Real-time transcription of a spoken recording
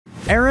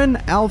Ayrun,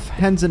 Alf,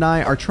 Hens, and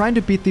I are trying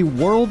to beat the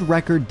world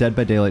record Dead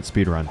by Daylight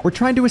speedrun. We're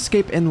trying to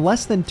escape in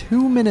less than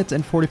 2 minutes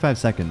and 45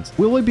 seconds.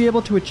 Will we be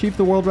able to achieve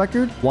the world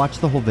record? Watch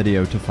the whole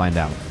video to find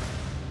out.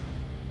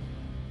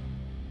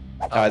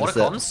 What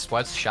comes?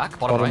 Where's Shack?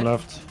 Bottom right?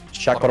 Left.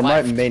 Shack bottom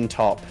right, main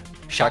top.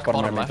 Shack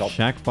bottom right, main top.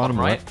 Shack bottom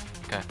right.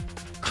 Okay.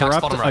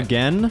 Corrupt bottom right.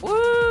 again. Woo!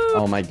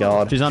 Oh my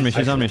god. She's on me,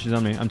 she's on me, she's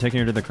on me. I'm taking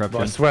her to the corrupt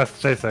gen. Sweat,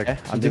 chase Hag. Okay,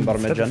 I'm doing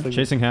bottom mid gen.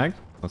 Chasing Hag.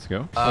 Let's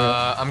go.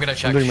 I'm gonna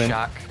check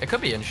Shack. It could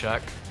be in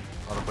Shack.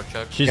 I'll quick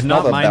check. She's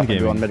not mind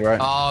gaming. Mid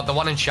right. The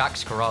one in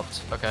Shack's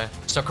corrupt. Okay.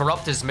 So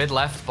corrupt is mid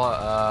left,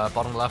 but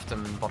bottom left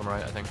and bottom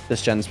right, I think.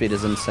 This gen speed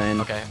is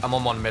insane. Okay, I'm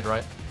on one mid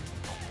right.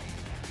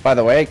 By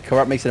the way,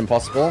 corrupt makes it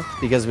impossible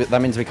because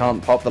that means we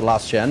can't pop the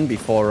last gen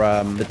before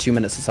the 2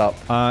 minutes is up.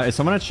 Is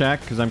someone at Shack?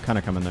 Because I'm kind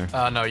of coming there.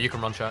 No, you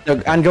can run Shack.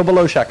 No, and go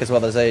below Shack as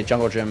well. There's a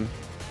jungle gym.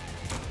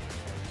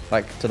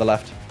 Like to the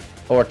left.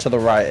 Or to the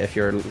right if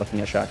you're looking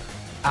at Shack.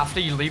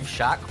 After you leave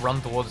Shack, run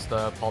towards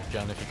the pop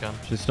gen if you can.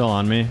 She's still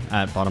on me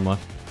at bottom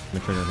left. I'm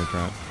gonna trigger her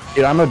trap.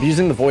 Dude, I'm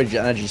abusing the void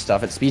energy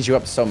stuff. It speeds you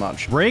up so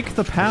much. Break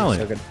the pallet.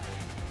 So good.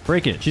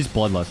 Break it. She's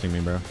bloodlusting me,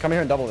 bro. Come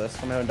here and double this.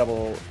 Come here and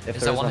double if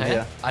Is there one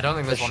here? I don't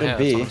think there's one here.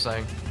 That's what I'm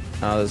saying.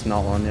 No, there's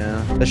not one,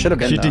 yeah. There should have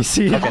been. She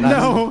DC'd. Okay, nice.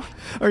 No!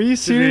 Are you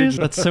serious?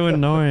 That's so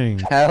annoying.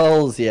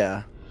 Hells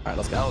yeah. Alright,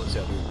 let's go. Hells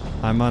yeah.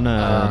 I'm on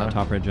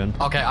top right gen.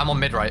 Okay, I'm on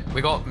mid right.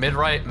 We got mid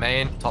right,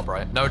 main, top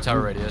right. No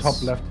terror radius.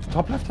 Top left.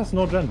 Top left has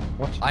no gen.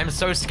 What? I'm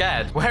so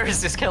scared. Where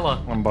is this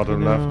killer? On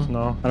bottom left,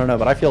 no. I don't know,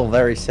 but I feel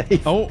very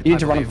safe. Oh, you need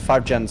to run for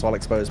 5 gens while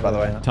exposed, by the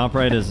way. Top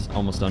right is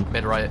almost done.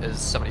 Mid right is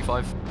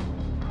 75.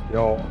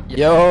 Yo.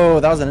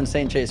 Yo, that was an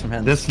insane chase from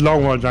Hens. This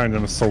long wall giant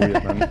is so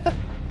weird, man.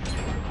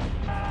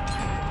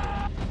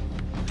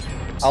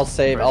 I'll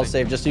save.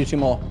 Just do 2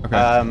 more. Okay.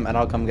 And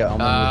I'll come get on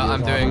one with you.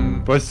 I'm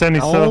doing... But Sandy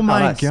oh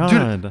my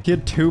god. Dude. He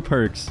had 2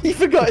 perks. He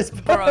forgot his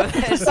perks. Bro,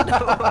 there's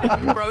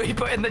no... Bro, he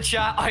put in the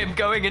chat, I am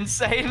going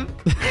insane.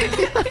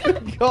 He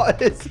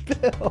forgot his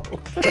bill.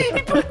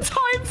 He put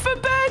time for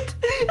bed.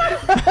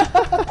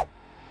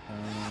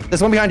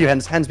 There's one behind you,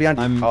 Hens. Hens behind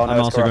you. I'm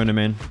also going to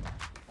main.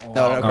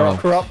 No,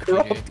 corrupt.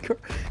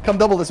 Come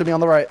double this with me on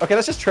the right. Okay,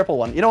 let's just triple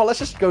one. You know what? Let's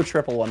just go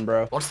triple one,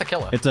 bro. What's the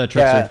killer? It's a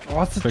trickster. Yeah.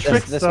 What's the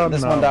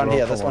This one down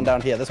here. This one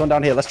down here. This one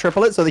down here. Let's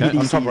triple it so that he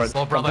DCs. Right.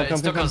 Well, brother, it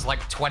took us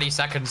like 20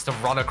 seconds to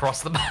run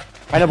across the map.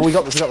 I know, but we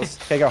got this. We got this.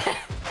 Okay, go.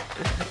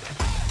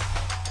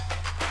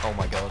 Oh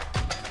my god.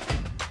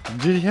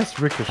 Dude, he has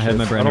ricochet. I had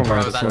my brand new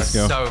Bro, cards. that's Let's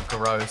go. so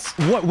gross.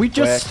 What? We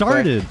just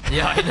started.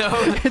 Yeah, I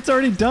know. It's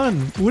already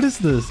done. What is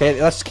this?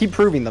 Okay, let's keep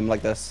proving them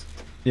like this.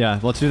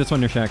 Yeah, let's do this one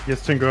near Shack.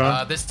 Yes,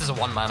 Tinker. This is a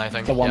one-man, I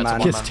think. A one-man.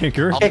 Yes,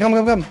 Tinker. Okay,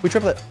 come. We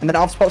triple it. And then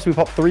Alf's pops, we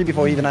pop 3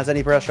 before he even has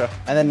any pressure.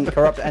 And then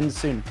corrupt ends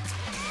soon.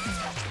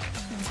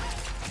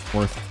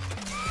 Worth.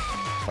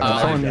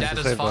 Dead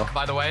as fuck,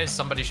 by the way.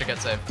 Somebody should get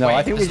saved. No, Wait,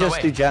 I think we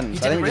just do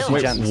gens. I think we just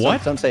do gens.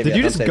 What? Don't save Did it.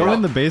 you just go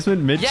in the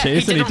basement mid-chase and he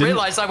didn't didn't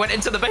realize I went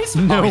into the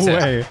basement. No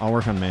way. I'll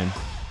work on main.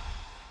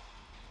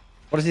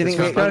 What does he think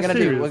we're going to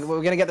do? We're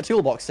going to get the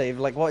toolbox saved?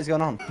 Like, what is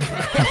going on?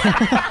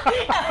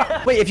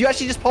 Wait, if you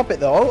actually just pop it,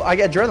 though, I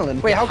get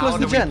adrenaline. Wait, how close is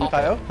the gen,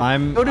 Kyle?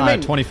 I'm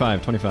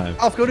 25.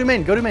 Alf, go to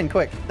main,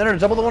 quick. No,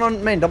 double the one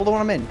on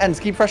main, Ends,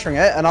 keep pressuring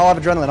it, and I'll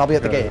have adrenaline. I'll be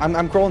at the gate.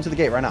 I'm crawling to the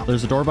gate right now.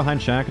 There's a door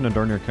behind Shack and a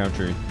door near cow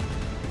tree.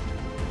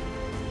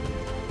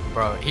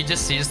 Bro, he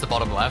just sees the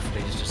bottom left,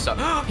 and he's just so...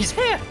 He's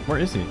here! Where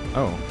is he?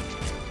 Oh.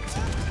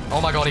 Oh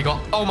my god, he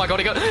got...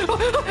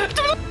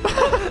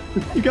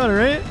 You got it,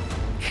 right?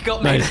 He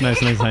got nice.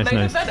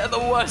 at the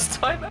worst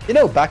time. You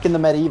know, back in the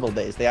medieval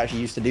days, they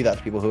actually used to do that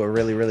to people who were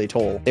really, really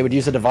tall. They would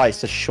use a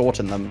device to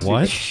shorten them.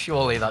 What?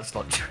 Surely that's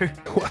not true.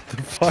 What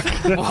the fuck?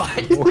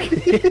 Why?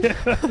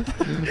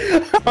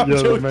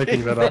 You're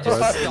making that up,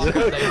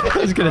 right? I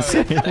was gonna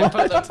say. They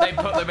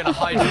put them in a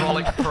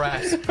hydraulic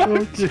press.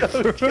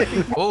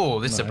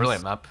 Oh, this is a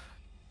brilliant map.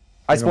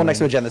 I spawn next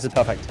to a gen. This is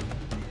perfect.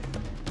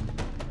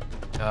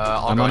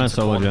 I'm on a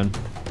solo gen.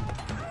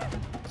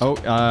 Oh,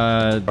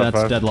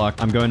 that's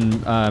deadlock. I'm going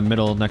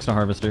middle next to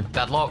harvester.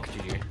 Deadlock,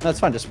 GG. That's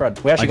fine, just spread.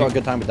 We actually got a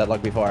good time with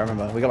deadlock before, I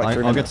remember. We got like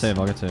 3 minutes.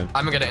 I'll get saved.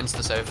 I'm gonna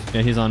insta save.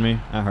 Yeah, he's on me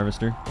at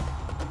harvester.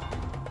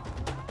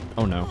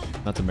 Oh no,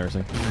 that's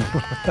embarrassing.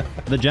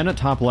 The gen at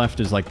top left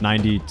is like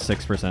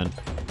 96%.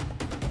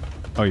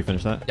 Oh, you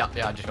finished that?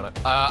 Yeah, I just got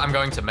it. I'm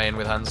going to main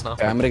with Hens now.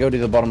 Okay, I'm gonna go do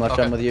the bottom left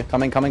gen with you.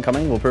 Coming.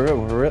 We'll prove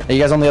it. Are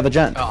you guys on the other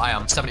gen? Oh, I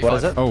am. 75. What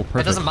is it? Oh,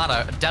 perfect. It doesn't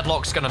matter.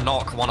 Deadlock's gonna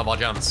knock one of our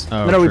gens.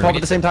 Oh, no, we pop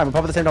at the same time.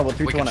 We'll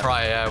 3 We can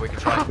try, yeah, we can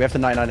try. We have to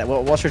 99 it.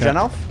 What's your gen,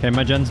 Alf? Okay,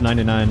 my gen's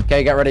 99.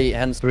 Okay, get ready,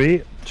 Hens.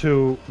 3,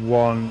 2,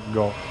 1,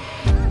 go.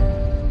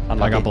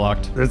 Unlucky. I got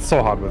blocked. It's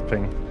so hard with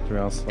ping, to be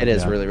honest. It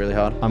is really, really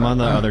hard. I'm on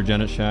the other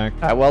gen at Shack.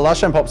 Alright, well,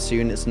 last gen pops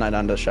soon. It's 9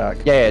 under Shack.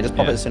 Yeah, just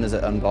pop it as soon as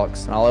it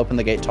unblocks. And I'll open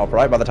the gate top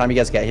right. By the time you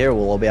guys get here,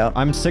 we'll all be out.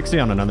 I'm 60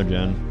 on another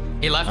gen.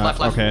 He left.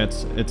 Okay,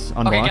 it's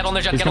unblocked. Okay, get on the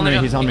gen,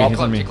 He's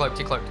on me. He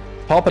cloaked.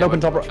 Pop it open,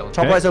 top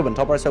right's open,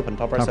 top right's open.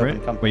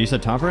 Come. Wait, you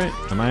said top right?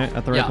 Am I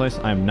at the right place?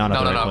 I am not at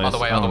the right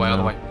place. No,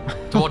 other way.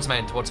 Towards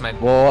main.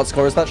 Well, what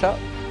score is that shot?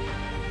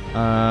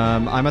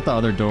 I'm at the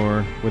other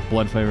door with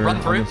blood flavor.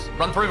 Run through.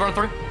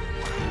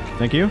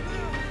 Thank you.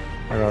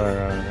 I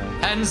got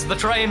it. Hens, the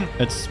train.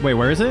 Wait,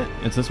 where is it?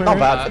 It's this way. Not right?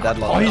 bad for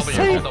deadlock. Oh, he's W,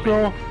 safe, W.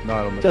 bro. No,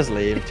 I don't. Just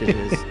leave.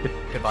 GG's.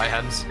 Goodbye,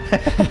 Hens.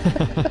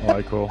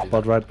 Alright, cool.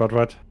 Bot right.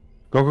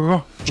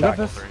 Go. Check.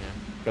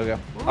 Go.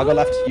 I'll go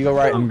left. You go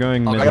right. I'm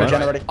going Oh, mid I got a left.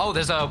 gen already. Oh,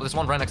 there's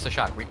one right next to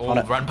Shack. We all On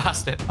it. ran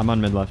past it. I'm on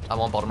mid left. I'm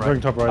on bottom Going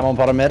right. top right. I'm on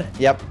bottom mid.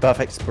 Yep,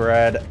 perfect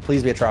spread.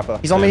 Please be a trapper.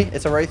 He's on me.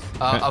 It's a wraith.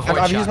 Avoid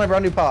I've Shack. used my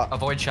brand new part.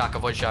 Avoid Shack.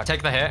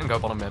 Take the hit and go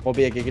bottom mid. We'll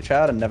be a Giga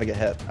Chad and never get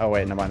hit. Oh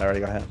wait, never mind. I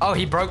already got hit. Oh,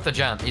 he broke the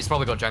gen. He's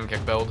probably got gen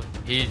kick build.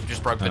 He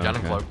just broke the gen and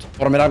okay. cloaked.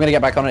 Bottom mid. I'm gonna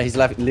get back on it. He's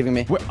leaving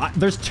me. Wait,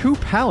 there's 2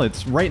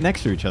 pallets right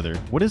next to each other.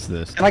 What is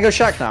this? Can I go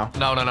Shack now?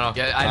 No.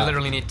 Yeah, I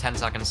literally need 10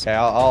 seconds. Okay,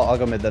 I'll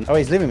go mid then. Oh,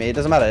 he's leaving me. It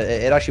doesn't matter.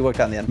 It actually worked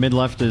out in the end. Mid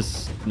left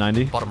is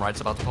 90. Bottom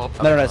right's about to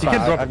pop. No, it's You fine.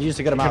 can drop I've it. used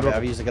a good amount of it.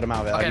 I've used a good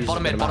amount of it. I've Okay, used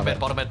bottom a good amount mid, of it.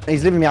 bottom mid.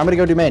 He's leaving me. I'm gonna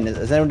go do main.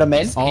 Has anyone done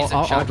main? He's in Shack.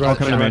 I'll come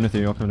to Shack. main with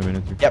you. I'll come to main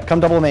with you. Yep, come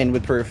double main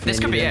with proof. This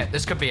You could need be it. it.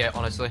 This could be it,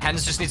 honestly.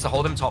 Hens just needs to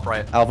hold him top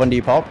right. Alf, when do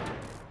you pop?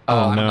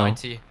 Oh, I'm no.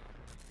 90. You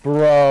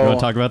Bro. want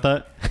to talk about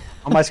that?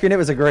 On my screen, it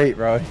was a great,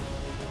 bro.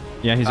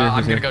 Yeah, he's here. I'm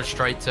He's gonna here. go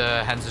straight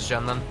to Hens'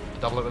 gen then.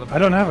 Double it with him. I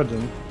don't have it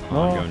then.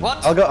 Oh, I'm going.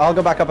 What? I'll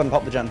go back up and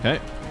pop the gen. Okay.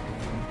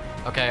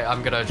 Okay,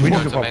 I'm gonna We just need go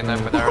to to pop main him.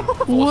 then with Aaron.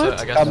 Force What? it,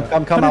 I guess.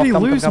 Come, How Alf, did he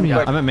lose come me?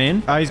 quick. I'm at main.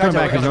 He's going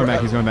back. He's going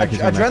back. He's going back. He's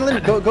going back.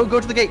 Adrenaline, go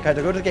to the gate,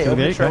 Kaito. Go to the gate. To the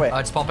Open it gate, straight okay. away.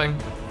 It's popping.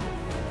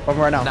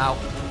 Open right now. Now.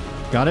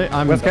 Got it.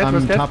 I'm West gate,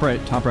 west gate. top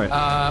right. Top right.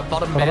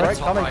 Bottom Top mid, right,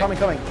 top right.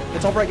 coming. The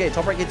top right gate's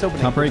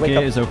opening. Top right Wake gate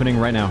up. is opening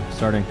right now.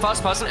 Starting.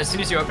 First person, as soon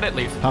as you open it,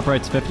 leave. Top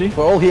right's 50.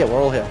 We're all here.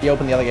 He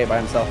opened the other gate by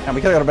himself. And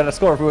we could have got a better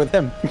score if we were with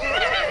him.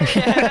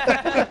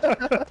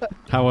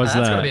 How was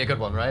That's that? gonna be a good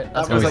one, right?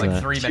 That's That was gonna be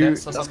like like 3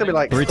 minutes or That's something. gonna be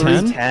like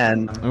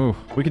 310? 310. Oh,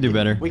 we could do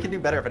better. We could do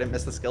better if I didn't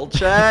miss the skill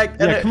check.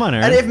 Yeah, come on,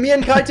 Aaron. And if me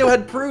and Kaito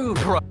had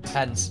proved. Bro,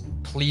 Hens,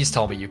 please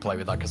tell me you play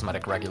with that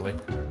cosmetic regularly.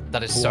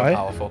 That is so Why?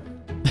 powerful.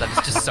 That is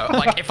just so,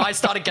 like, if I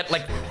started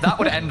like, that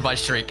would end my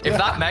streak. If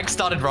that Meg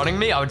started running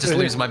me, I would just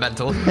lose my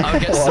mental. I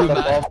would get so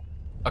mad.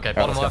 Okay,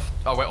 bottom left.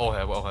 Oh, we're all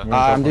here.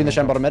 I'm doing the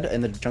Shen bottom mid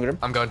in the jungle gym.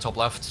 I'm going top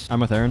left. I'm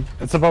with Aaron.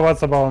 It's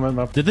above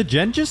map. Did the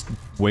gen just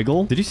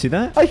wiggle? Did you see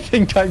that? I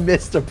think I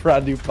missed a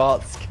brand new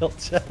part skill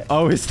check.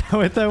 Oh, is that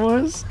what that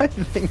was? I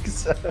think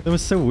so. That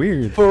was so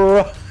weird.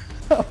 Bro.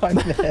 I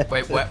missed.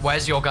 Wait,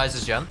 where's your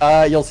guys' gen?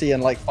 You'll see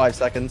in like 5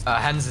 seconds.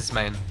 Hens is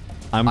main.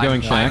 I'm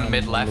going I'm Shack.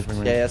 mid left.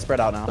 Yeah, spread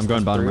out now. I'm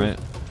going bottom right.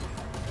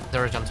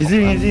 There is gen top. He's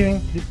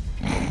eating.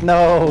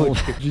 No.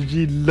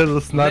 GG, little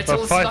sniper.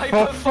 Little Fight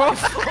sniper. for.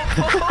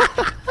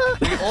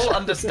 We all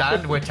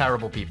understand we're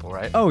terrible people,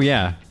 right? Oh,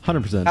 yeah.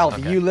 100%. Alf,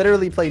 Okay. you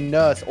literally play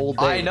nurse all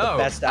day. I with know.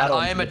 The best And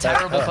add-ons I am a with the best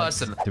terrible perks.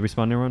 person. Did we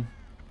spawn near one?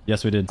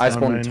 Yes, we did. I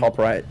spawned main. top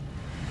right.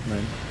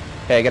 Main.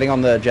 Okay, getting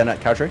on the gen at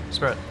Country.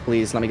 Spirit.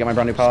 Please, let me get my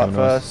brand new part 7 of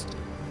first.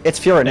 It's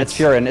Furin. It's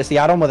Furin. It's the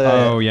add-on with the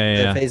Oh,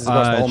 yeah. it phases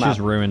across the whole She's map.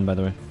 ruined, by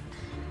the way.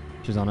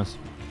 She's on us.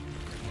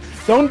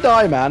 Don't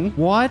die, man.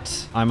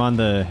 What? I'm on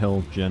the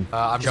hill gen.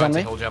 I'm Just going on to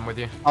me? hill gem with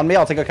you. On me,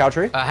 I'll take a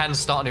Country. Hens,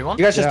 start a new one.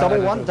 You guys just Yeah,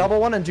 double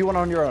one and do one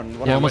on your own.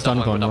 Yeah, almost we're done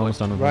with done, one. we're Almost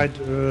done with one. Right.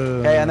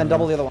 Okay, and then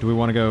double the other one. Do we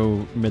want to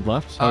go mid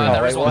left?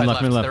 There is right, one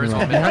mid mid left, left. There is mid one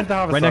left. mid Behind left. the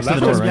harvester. Right next to the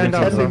Left door. is Right behind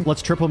next the to the door. harvester.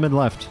 Let's triple mid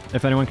left.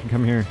 If anyone can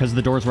come here, because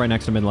the door's right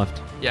next to mid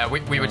left. Yeah, we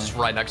were just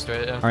right next to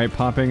it. Yeah. All right,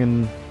 popping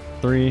in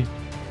 3,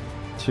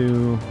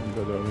 2,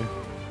 Good early.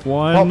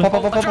 1. Pop.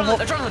 Adrenaline,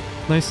 adrenaline.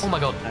 Nice. Oh my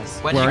god. Nice.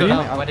 Where did Where he go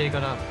are you? down? Where did he go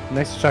down?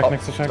 Next to check.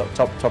 Next to check.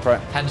 Top right.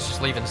 Hens,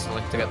 just leave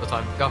instantly to get the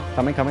time. Go.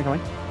 Coming.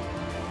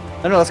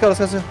 No, let's go.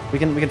 We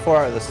can 4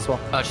 out of this as well.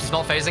 She's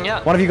not phasing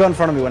yet. One of you go in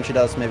front of me when she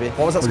does, maybe.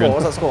 What was that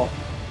We're score? good.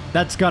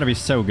 That's got to be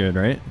so good,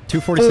 right?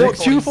 246.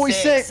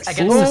 246. Against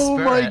the Oh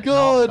my Spirit,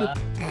 god.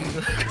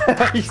 not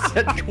bad. He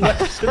said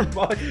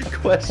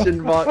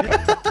question mark.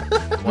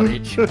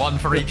 One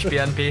for each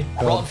BNP.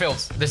 Rotten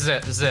fields. This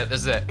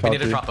is it. We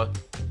need a trapper.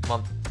 Come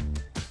on.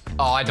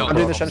 Oh, I don't I'm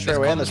know. doing the Shen straight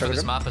away in the This jungle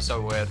gym. map is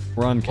so weird.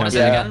 We're on What is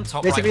counter. it again?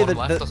 Top Basically, right, bottom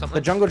left or the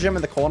something? jungle gym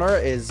in the corner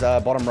is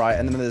bottom right,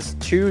 and then there's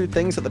 2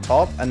 things at the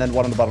top, and then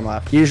 1 on the bottom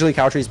left. Usually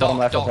Country's bottom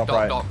left or top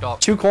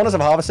right. 2 corners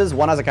of harvesters,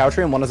 1 has a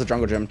Country and 1 has a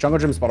jungle gym. Jungle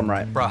gym's bottom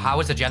right. Bro, how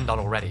is the gen done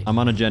already? I'm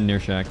on a gen near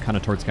Shack, kind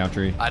of towards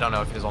Country. I don't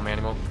know if he's on me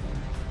anymore.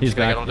 He's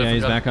gonna back. get on a Yeah,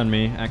 he's different back on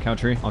me at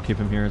Country. I'll keep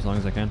him here as long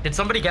as I can. Did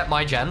somebody get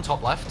my gen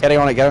top left? Getting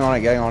on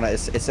it.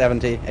 It's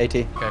 70,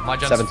 80. Okay, my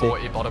gen's 70.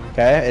 40 bottom.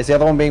 Okay, is the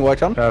other one being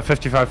worked on?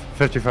 55.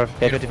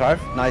 Okay,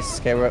 55. Nice.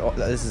 Okay,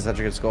 this is such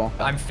a good score.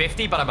 I'm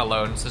 50, but I'm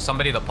alone, so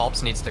somebody that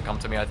pops needs to come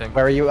to me, I think.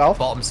 Where are you, Alf?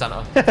 Bottom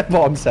center.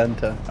 Bottom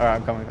center.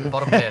 Alright, I'm coming.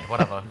 Bottom mid,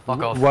 whatever.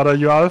 Fuck off. What are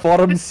you, Alf?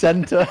 Bottom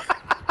center.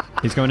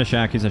 He's going to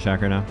Shack. He's a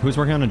Shack right now. Who's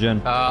working on a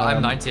gen?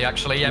 I'm 90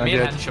 actually. Yeah, me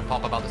and 98. Hens should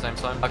pop about the same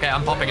time. Okay,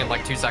 I'm popping in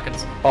like 2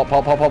 seconds. Pop.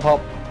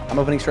 I'm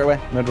opening straight away.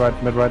 Mid right.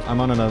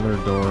 I'm on another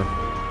door.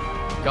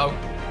 Go.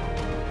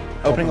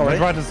 Opening already?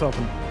 Mid right is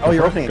open. Oh,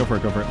 you're opening Go for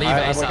it. Go for it. Leave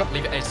I it wake up. ASAP.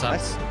 Leave it ASAP.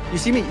 Nice. You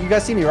see me? You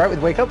guys see me, right? With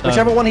wake up?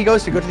 Whichever one he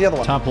goes to, go to the other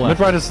one. Top Mid left.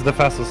 right is the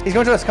fastest. He's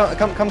going to us. Come.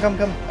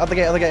 Out the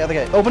gate.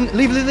 Open.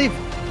 Leave.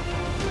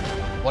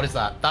 What is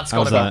that? That's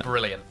How's gotta that? be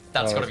brilliant.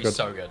 That's gotta be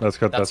so good. That's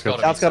good. That's good.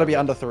 That's gotta be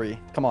under 3.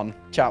 Come on,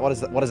 chat. What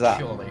is that? What is that?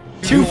 Surely.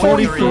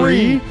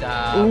 243.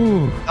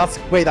 Ooh.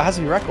 Wait, that has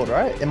to be record,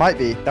 right? It might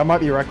be. That might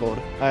be a record.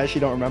 I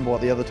actually don't remember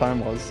what the other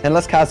time was.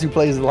 Unless Kazu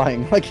plays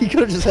lying. Like he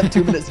could have just said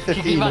 2 minutes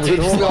 15. And we'd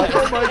all be like,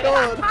 oh my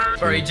god.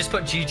 Bro, he just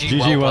put GG.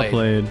 GG well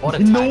played. What a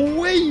tank. No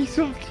way,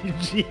 so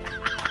GG.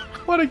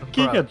 What a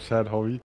giga chat, homie.